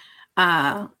 Okay.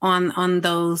 On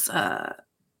those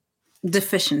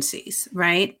deficiencies.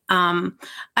 Right. I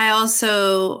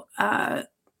also,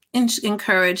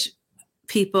 encourage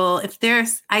people, if they're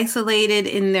isolated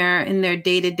in their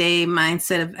day-to-day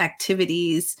mindset of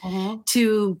activities,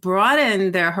 to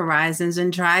broaden their horizons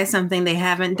and try something they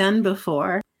haven't done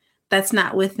before that's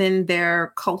not within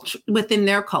their culture,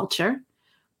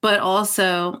 but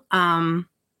also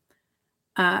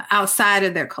outside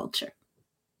of their culture.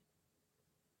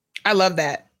 I love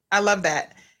that.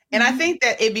 And I think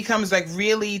that it becomes like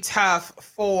really tough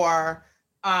for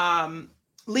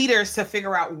leaders to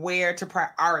figure out where to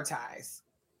prioritize.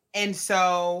 And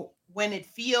so when it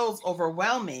feels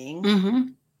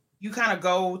overwhelming, you kind of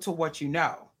go to what you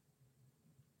know.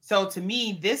 So to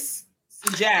me, this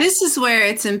is where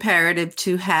it's imperative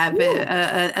to have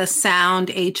a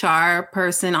sound HR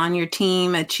person on your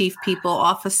team, a chief people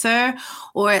officer,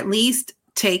 or at least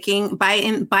biting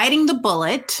the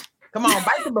bullet. Come on,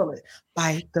 bite the bullet.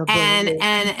 Bite the bullet.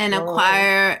 And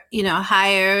acquire,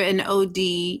 hire an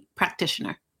OD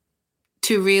practitioner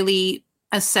to really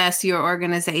assess your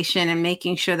organization and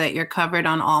making sure that you're covered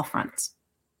on all fronts.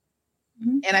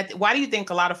 And why do you think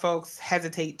a lot of folks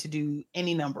hesitate to do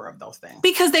any number of those things?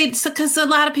 Because a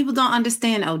lot of people don't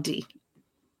understand OD.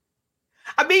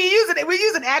 I mean, we're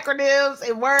using acronyms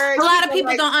and words. A lot of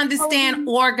people don't understand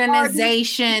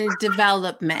organization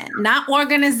development, not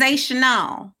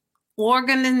organizational.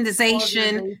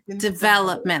 Organization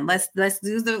development. Let's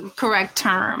do the correct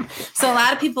term. So a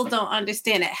lot of people don't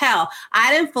understand it. Hell,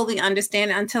 I didn't fully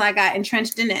understand it until I got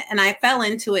entrenched in it, and I fell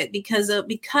into it because of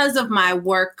my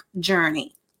work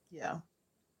journey. Yeah,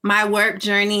 my work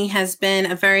journey has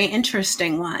been a very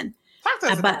interesting one. Talk to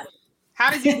us about it. How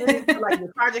did you get into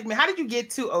your project? How did you get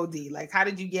to OD? Like, how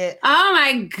did you get? Oh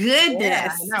my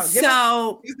goodness! Yeah,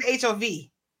 so use the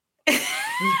HOV.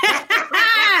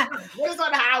 Get us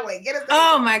on the highway.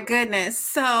 Oh my goodness.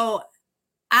 So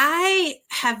I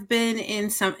have been in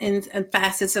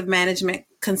facets of management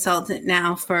consultant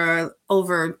now for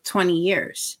over 20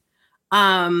 years.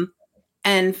 And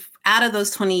out of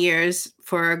those 20 years,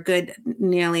 for a good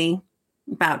nearly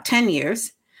about 10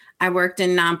 years, I worked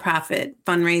in nonprofit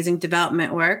fundraising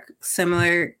development work,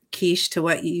 similar, Keish, to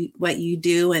what you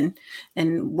do and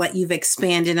what you've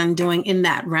expanded on doing in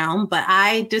that realm. But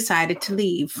I decided to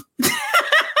leave.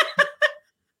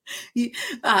 You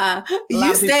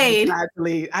stayed.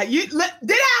 Did I?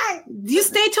 You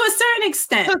stayed to a certain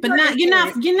extent, but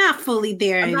you're not fully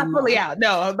there anymore. I'm not fully out.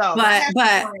 No. But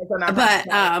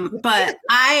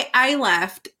I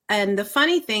left. And the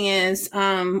funny thing is,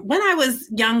 when I was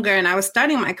younger and I was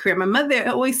starting my career, my mother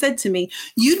always said to me,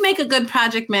 "You'd make a good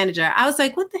project manager." I was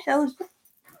like, "What the hell is that?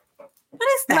 What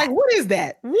is that? Like, what is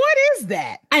that? What is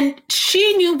that?" And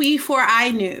she knew before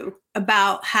I knew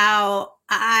about how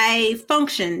I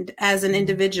functioned as an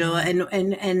individual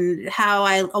and how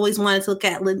I always wanted to look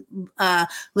at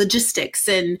logistics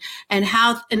and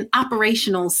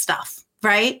operational stuff,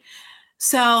 right?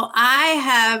 So I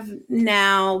have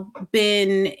now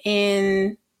been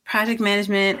in project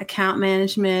management, account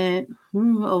management,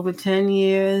 over 10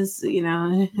 years,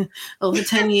 over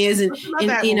 10 years and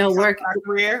work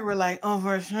career. We're like,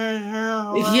 over,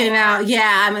 yeah.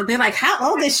 I mean, they're like, how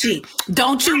old is she?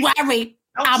 Don't you worry.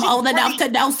 I'm old enough to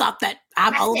know something.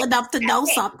 I'm old enough to know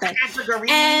something.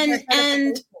 And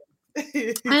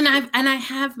I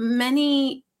have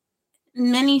many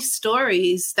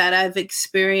stories that I've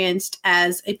experienced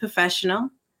as a professional,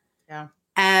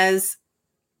 as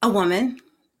a woman,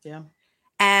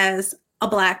 as a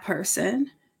Black person,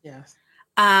 just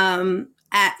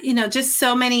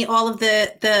so many, all of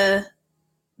the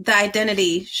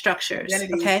identity structures,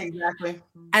 exactly.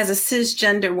 As a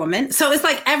cisgender woman, so it's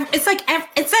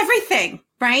everything,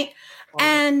 right?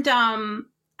 And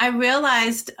I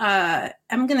realized,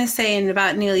 I'm going to say in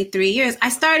about nearly 3 years, I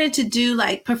started to do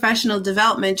like professional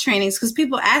development trainings because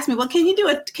people ask me, well, can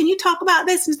you talk about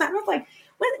this? And I was like,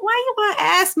 why you want to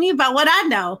ask me about what I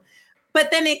know? But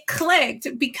then it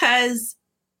clicked because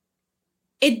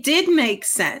it did make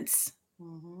sense,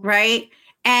 right?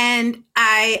 And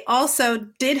I also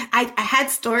I had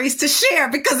stories to share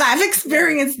because I've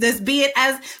experienced this, be it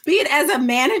as a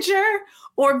manager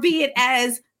or be it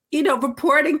as,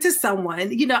 reporting to someone,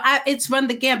 it's run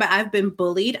the gambit. I've been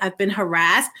bullied. I've been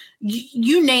harassed.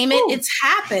 You name it. It's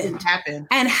happened. It's happened.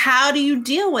 And how do you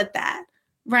deal with that?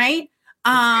 Right.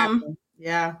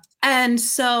 Yeah. And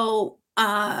so,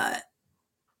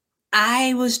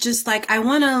 I was just like, I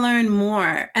want to learn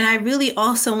more. And I really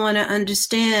also want to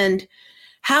understand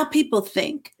how people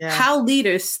think, how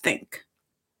leaders think,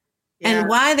 and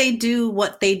why they do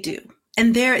what they do.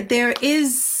 And there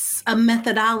is a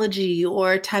methodology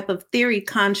or type of theory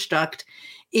construct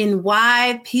in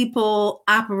why people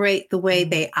operate the way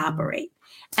they operate.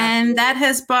 And that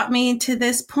has brought me to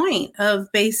this point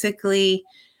of basically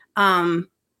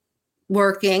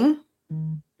working,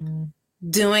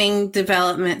 doing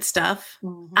development stuff.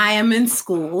 I am in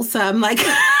school, so I'm like...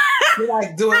 You're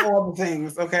like doing all the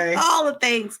things, okay? All the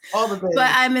things. But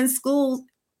I'm in school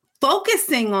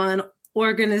focusing on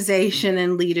organization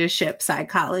and leadership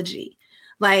psychology.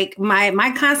 Like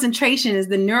my concentration is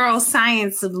the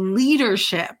neuroscience of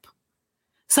leadership.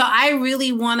 So I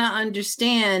really want to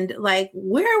understand, like,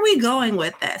 where are we going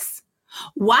with this?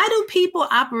 Why do people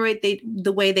operate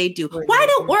the way they do? Why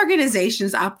do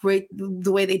organizations operate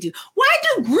the way they do? Why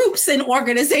do groups and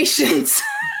organizations?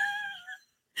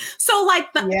 So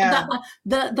like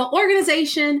the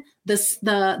organization,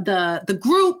 the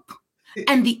group,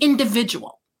 and the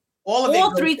individual.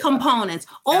 All three components,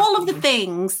 all of the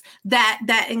things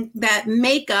that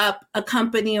make up a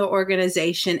company or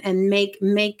organization and make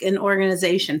an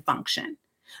organization function.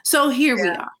 So here we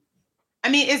are. I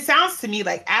mean, it sounds to me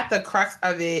like at the crux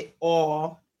of it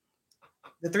all,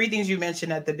 the three things you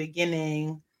mentioned at the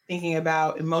beginning, thinking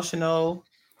about the emotional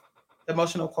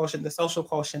quotient, the social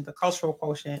quotient, the cultural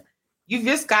quotient, you've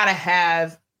just got to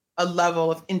have a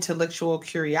level of intellectual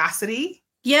curiosity.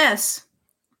 Yes.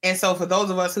 And so for those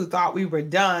of us who thought we were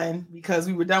done because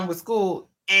we were done with school,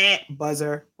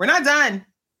 buzzer, we're not done.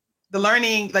 The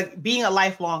learning, like being a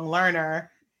lifelong learner,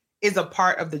 is a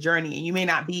part of the journey. And you may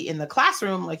not be in the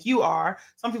classroom like you are.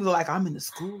 Some people are like, I'm in the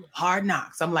school of hard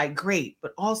knocks. I'm like, great.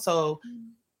 But also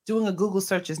doing a Google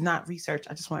search is not research.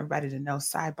 I just want everybody to know,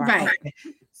 sidebar. Right. Okay.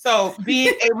 So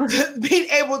being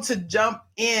able to jump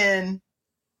in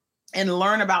and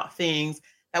learn about things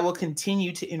that will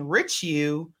continue to enrich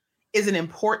you is an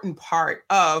important part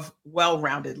of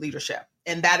well-rounded leadership.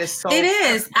 And that is so. It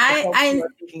is. I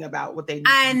thinking about what they need.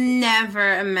 I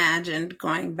never imagined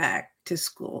going back to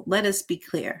school. Let us be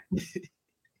clear.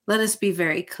 Let us be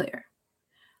very clear.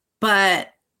 But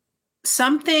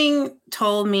something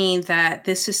told me that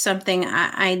this is something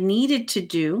I needed to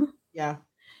do. Yeah.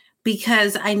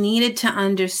 Because I needed to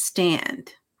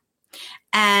understand.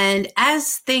 And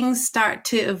as things start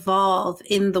to evolve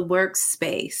in the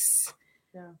workspace,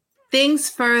 things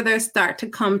further start to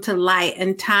come to light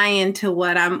and tie into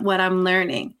what I'm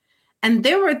learning. And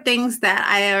there were things that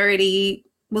I already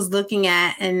was looking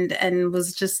at and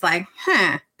was just like,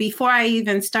 before I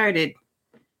even started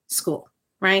school,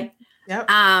 right? Yep.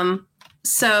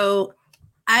 So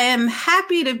I am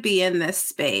happy to be in this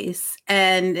space,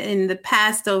 and in the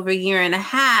past over a year and a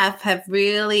half have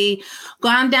really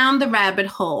gone down the rabbit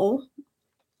hole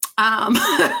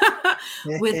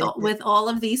with all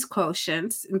of these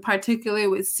quotients, in particular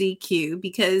with CQ,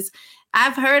 because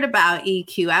I've heard about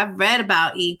EQ, I've read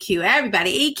about EQ,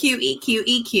 everybody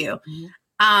EQ. Mm-hmm.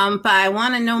 But I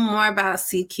want to know more about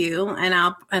CQ,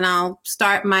 and I'll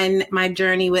start my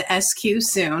journey with SQ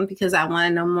soon, because I want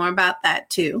to know more about that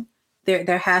too.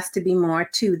 There has to be more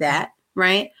to that,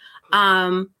 right?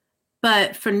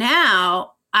 But for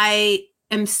now, I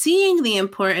am seeing the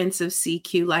importance of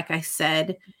CQ, like I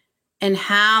said, and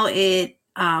how it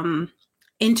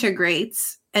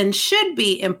integrates and should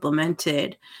be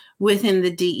implemented within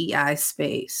the DEI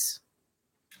space.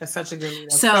 That's such a good leader.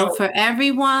 So for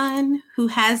everyone who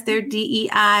has their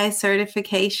DEI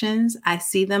certifications, I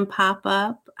see them pop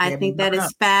up. I think that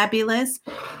is fabulous,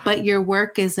 but your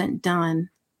work isn't done.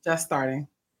 Just starting.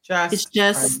 It's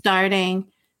just starting.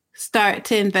 Start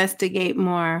to investigate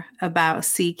more about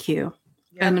CQ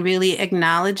and really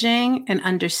acknowledging and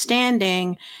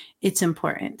understanding its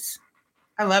importance.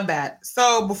 I love that.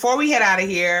 So before we head out of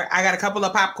here, I got a couple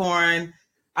of popcorn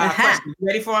questions.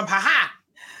 Ready for them? Ha-ha.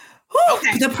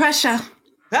 Okay. The pressure.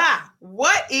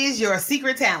 What is your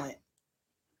secret talent?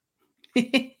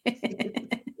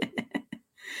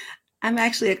 I'm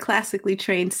actually a classically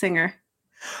trained singer.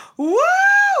 Woo!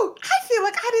 I feel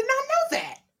like I did not know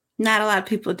that. Not a lot of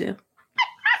people do.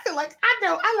 I feel like I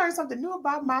know. I learn something new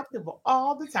about my people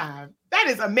all the time. That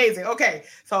is amazing. Okay,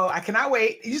 so I cannot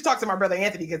wait. You just talked to my brother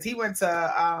Anthony, because he went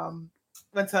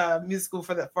to music school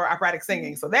for operatic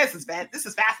singing. So this is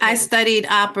fascinating. I studied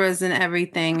operas and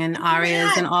everything, and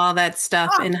arias and all that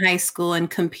stuff in high school, and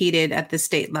competed at the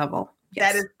state level.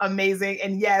 Yes. That is amazing.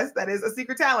 And yes, that is a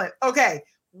secret talent. Okay,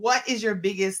 what is your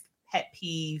biggest pet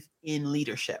peeve in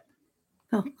leadership?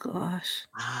 Oh gosh,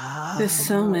 there's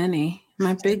so many.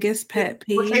 My biggest pet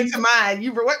peeve. What came to mind?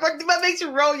 What makes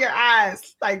you roll your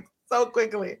eyes like so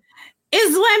quickly?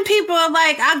 Is when people are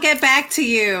like, I'll get back to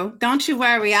you. Don't you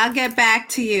worry. I'll get back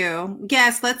to you.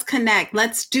 Yes, let's connect.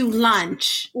 Let's do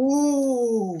lunch.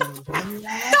 Ooh. Don't.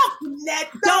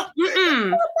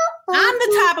 I'm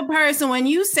the type of person, when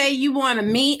you say you want to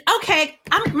meet, okay,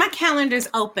 my calendar's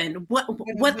open.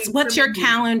 What's your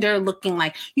calendar looking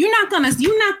like? You're not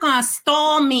gonna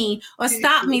stall me or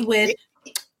stop me with,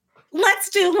 let's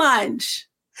do lunch.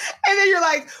 And then you're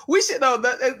like, we should, no,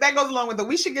 that goes along with it.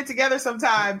 We should get together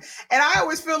sometime. And I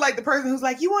always feel like the person who's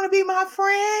like, you want to be my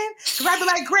friend? Because I'd be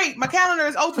like, great, my calendar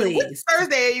is open. Please. Which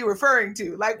Thursday are you referring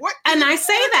to? Like, what? And I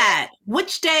say that.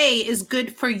 Which day is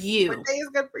good for you? Which day is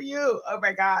good for you? Oh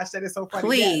my gosh, that is so funny.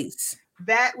 Please. Yes.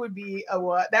 That would be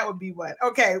what? That would be what?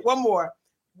 Okay, one more.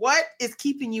 What is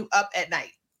keeping you up at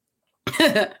night?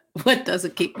 What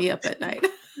doesn't keep me up at night?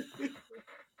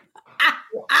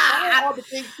 All the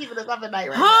things keeping us up at night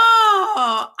right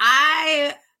now.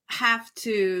 I have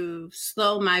to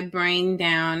slow my brain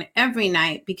down every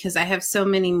night because I have so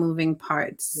many moving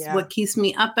parts. Yeah. What keeps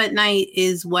me up at night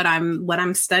is what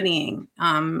I'm studying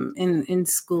in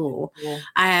school. Yeah.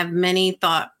 I have many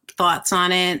thoughts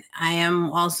on it. I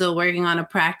am also working on a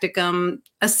practicum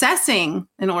assessing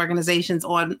an organization's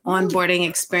onboarding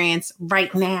experience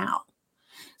right now.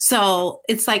 So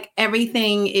it's like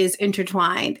everything is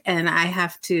intertwined and I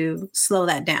have to slow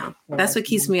that down. That's what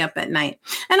keeps me up at night.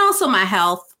 And also my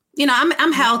health. You know,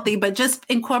 I'm healthy, but just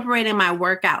incorporating my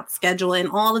workout schedule and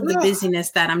all of the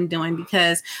busyness that I'm doing,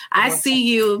 because I see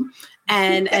you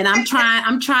and I'm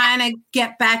trying to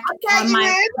get back on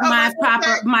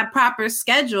my proper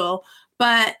schedule,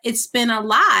 but it's been a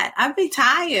lot. I've been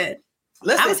tired.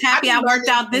 Listen, I was happy I worked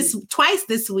out twice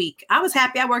this week. I was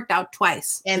happy I worked out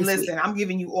twice. And listen, I'm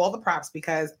giving you all the props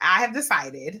because I have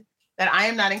decided that I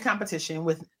am not in competition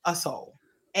with a soul.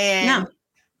 And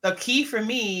the key for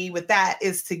me with that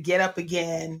is to get up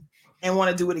again and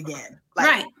want to do it again.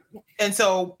 Right. And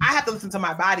so I have to listen to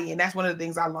my body. And that's one of the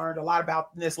things I learned a lot about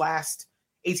in this last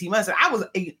 18 months. And I was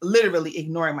literally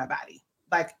ignoring my body.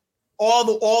 Like all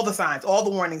the signs, all the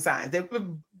warning signs. They were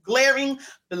glaring,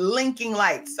 blinking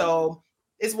lights. So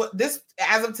it's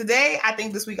as of today, I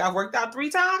think this week I worked out 3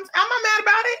 times. I'm not mad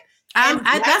about it.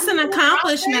 That's an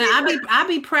accomplishment. I'll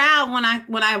be proud when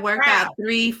I work out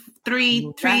three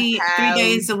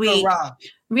days a week.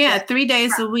 Yeah, 3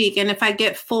 days a week. And if I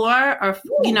get 4 or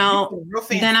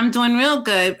then I'm doing real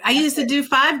good. I used to do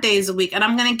 5 days a week and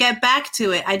I'm going to get back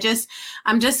to it.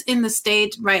 I'm just in the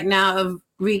stage right now of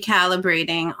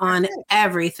recalibrating on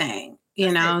everything,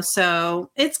 so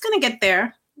it's going to get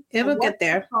there. It will get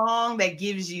there. Song that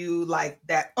gives you like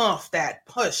that that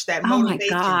push, that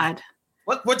motivation. Oh my God.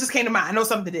 What just came to mind? I know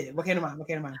something did. What came to mind?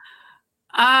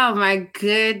 Oh my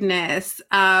goodness.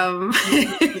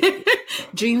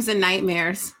 Dreams and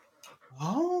Nightmares.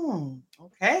 Oh,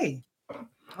 okay.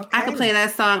 I could play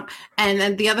that song. And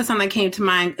then the other song that came to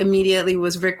mind immediately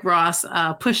was Rick Ross,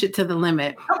 Push It to the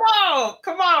Limit.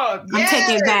 Come on. I'm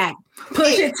taking it back.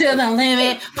 Push it to the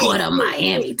limit. Put a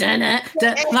Miami. Like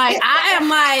I am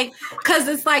like, because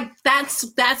it's like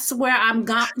that's where I'm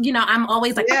going. You know, I'm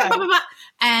always like, bah, bah, bah, bah.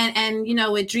 And you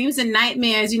know, with Dreams and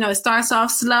Nightmares, you know, it starts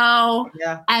off slow,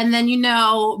 and then you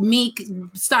know, Meek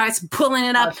starts pulling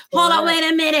it up. Hold on, wait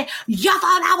a minute. Y'all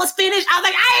thought I was finished. I was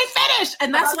like, I ain't finished,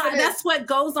 and that's what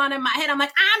goes on in my head. I'm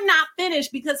like, I'm not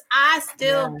finished because I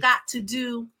still got to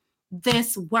do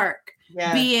this work,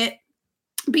 be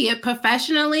it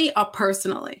professionally or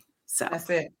personally. So that's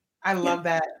it. I love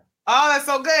that. Oh, that's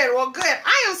so good. Well, good.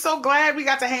 I am so glad we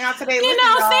got to hang out today.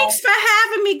 Thanks for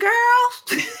having me, girl.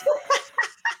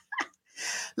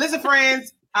 Listen,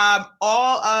 friends,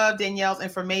 all of Danielle's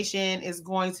information is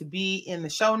going to be in the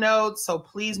show notes. So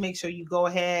please make sure you go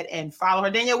ahead and follow her.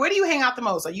 Danielle, where do you hang out the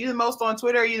most? Are you the most on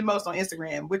Twitter or are you the most on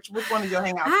Instagram? Which one is your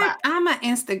hangout spot? I'm an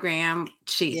Instagram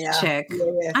chick.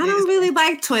 I don't really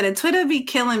like Twitter. Twitter be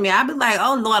killing me. I'd be like,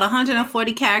 oh Lord,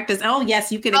 140 characters. Oh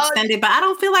yes, you can extend it, but I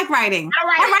don't feel like writing. I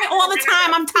write all the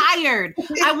time. I'm tired.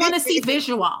 I want to see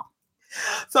visual.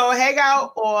 So hang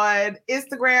out on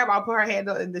Instagram. I'll put her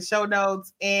handle in the show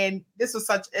notes. And this was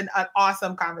such an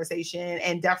awesome conversation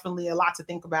and definitely a lot to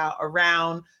think about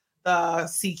around the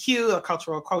CQ, the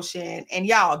cultural quotient. And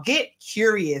y'all get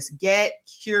curious.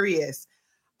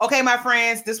 Okay, my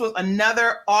friends, this was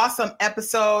another awesome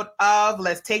episode of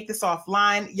Let's Take This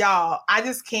Offline. Y'all, I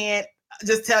just can't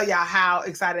just tell y'all how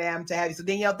excited I am to have you. So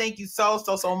Danielle, thank you so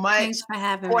much. Thanks for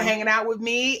having me. Hanging out with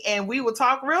me, and we will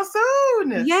talk real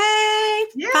soon. Yay!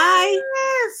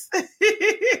 Yes.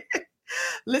 Bye.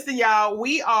 Listen, y'all,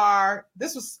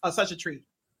 this was such a treat.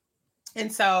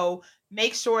 And so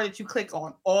make sure that you click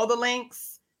on all the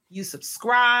links, you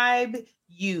subscribe,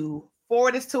 you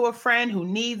forward this to a friend who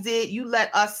needs it. You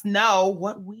let us know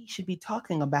what we should be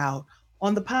talking about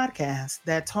on the podcast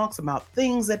that talks about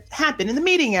things that happen in the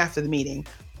meeting after the meeting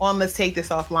on Let's Take This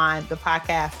Offline, the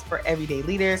podcast for everyday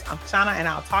leaders. I'm Kishana, and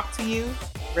I'll talk to you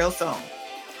real soon.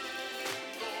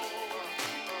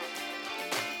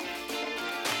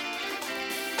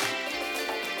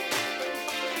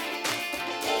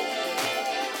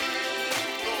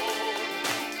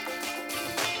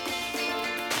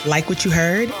 Like what you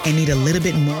heard and need a little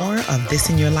bit more of this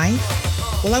in your life?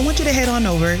 Well, I want you to head on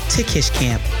over to Kish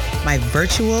Camp, my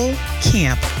virtual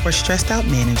camp for stressed out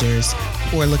managers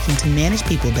who are looking to manage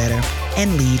people better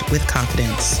and lead with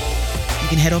confidence. You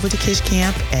can head over to Kish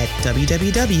Camp at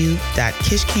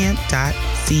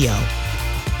www.kishcamp.co.